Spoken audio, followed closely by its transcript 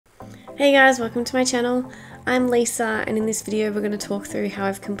Hey guys, welcome to my channel. I'm Lisa, and in this video we're going to talk through how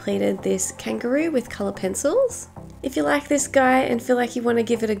I've completed this kangaroo with colour pencils. If you like this guy and feel like you want to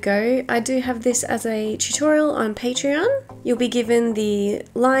give it a go, I do have this as a tutorial on Patreon. You'll be given the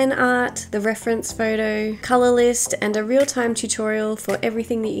line art, the reference photo, colour list, and a real-time tutorial for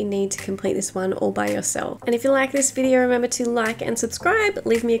everything that you need to complete this one all by yourself. And if you like this video, remember to like and subscribe,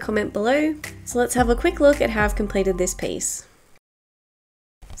 leave me a comment below. So let's have a quick look at how I've completed this piece.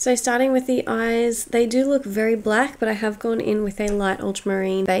 So starting with the eyes, they do look very black, but I have gone in with a light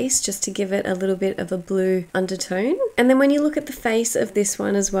ultramarine base just to give it a little bit of a blue undertone. And then when you look at the face of this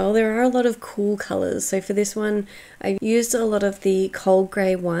one as well, there are a lot of cool colours. So for this one, I used a lot of the cold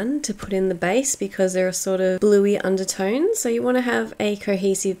grey one to put in the base because they're a sort of bluey undertones. So you want to have a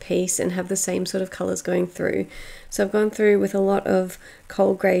cohesive piece and have the same sort of colours going through. So I've gone through with a lot of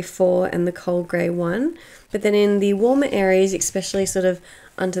cold grey 4 and the cold grey 1. But then in the warmer areas, especially sort of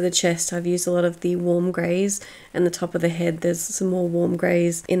under the chest, I've used a lot of the warm greys, and the top of the head there's some more warm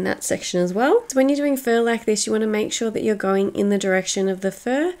greys in that section as well. So when you're doing fur like this, you want to make sure that you're going in the direction of the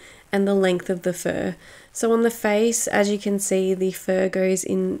fur and the length of the fur. So on the face, as you can see, the fur goes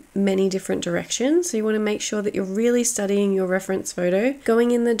in many different directions, so you want to make sure that you're really studying your reference photo,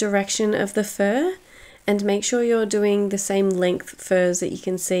 going in the direction of the fur, and make sure you're doing the same length furs that you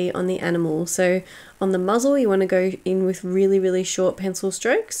can see on the animal. So on the muzzle, you want to go in with really short pencil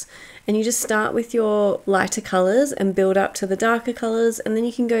strokes, and you just start with your lighter colours and build up to the darker colours, and then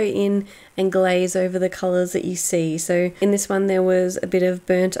you can go in and glaze over the colours that you see. So in this one there was a bit of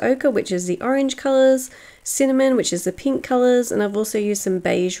burnt ochre, which is the orange colours, cinnamon, which is the pink colours, and I've also used some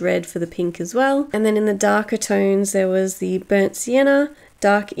beige red for the pink as well. And then in the darker tones there was the burnt sienna,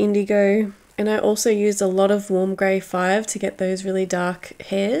 dark indigo, and I also used a lot of warm grey 5 to get those really dark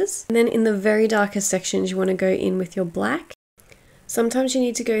hairs. And then in the very darkest sections you want to go in with your black. Sometimes you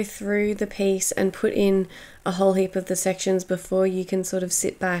need to go through the piece and put in a whole heap of the sections before you can sort of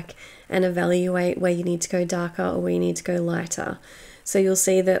sit back and evaluate where you need to go darker or where you need to go lighter. So you'll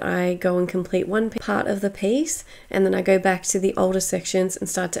see that I go and complete one part of the piece, and then I go back to the older sections and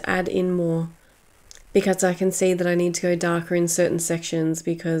start to add in more, because I can see that I need to go darker in certain sections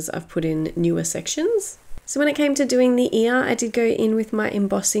because I've put in newer sections. So when it came to doing the ear, I did go in with my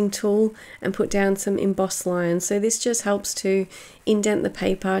embossing tool and put down some embossed lines. So this just helps to indent the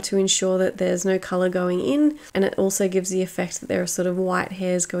paper to ensure that there's no colour going in, and it also gives the effect that there are sort of white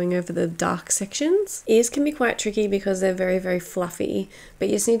hairs going over the dark sections. Ears can be quite tricky because they're very fluffy, but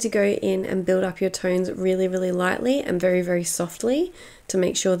you just need to go in and build up your tones really lightly and very softly to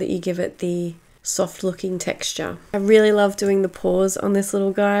make sure that you give it the soft looking texture. I really love doing the paws on this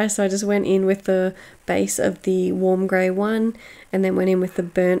little guy, so I just went in with the base of the warm grey 1 and then went in with the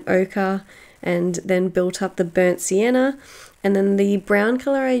burnt ochre and then built up the burnt sienna, and then the brown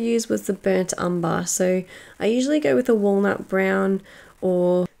colour I used was the burnt umber. So I usually go with a walnut brown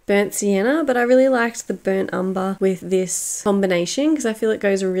or burnt sienna, but I really liked the burnt umber with this combination because I feel it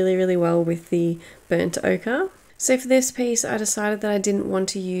goes really well with the burnt ochre. So for this piece I decided that I didn't want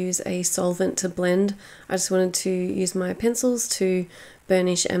to use a solvent to blend. I just wanted to use my pencils to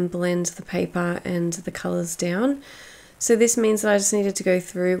burnish and blend the paper and the colours down. So this means that I just needed to go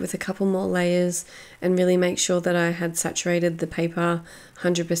through with a couple more layers and really make sure that I had saturated the paper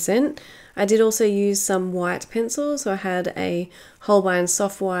 100%. I did also use some white pencils, so I had a Holbein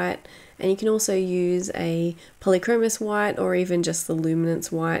soft white, and you can also use a polychromos white, or even just the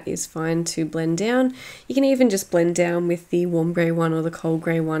luminance white is fine to blend down. You can even just blend down with the warm grey 1 or the cold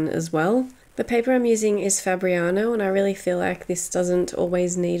grey 1 as well. The paper I'm using is Fabriano, and I really feel like this doesn't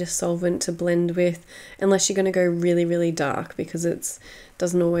always need a solvent to blend with unless you're going to go really dark, because it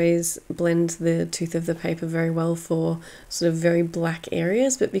doesn't always blend the tooth of the paper very well for sort of very black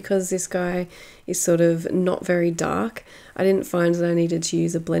areas. But because this guy is sort of not very dark, I didn't find that I needed to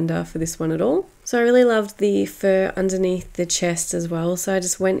use a blender for this one at all. So I really loved the fur underneath the chest as well, so I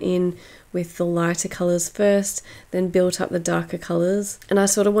just went in with the lighter colours first, then built up the darker colours, and I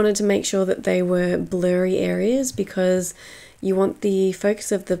sort of wanted to make sure that they were blurry areas because you want the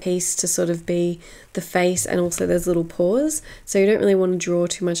focus of the piece to sort of be the face and also those little paws, so you don't really want to draw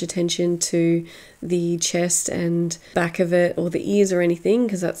too much attention to the chest and back of it or the ears or anything,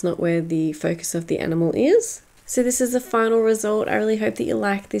 because that's not where the focus of the animal is. So this is the final result. I really hope that you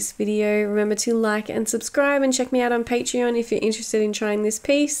like this video. Remember to like and subscribe, and check me out on Patreon if you're interested in trying this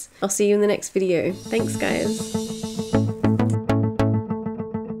piece. I'll see you in the next video. Thanks guys.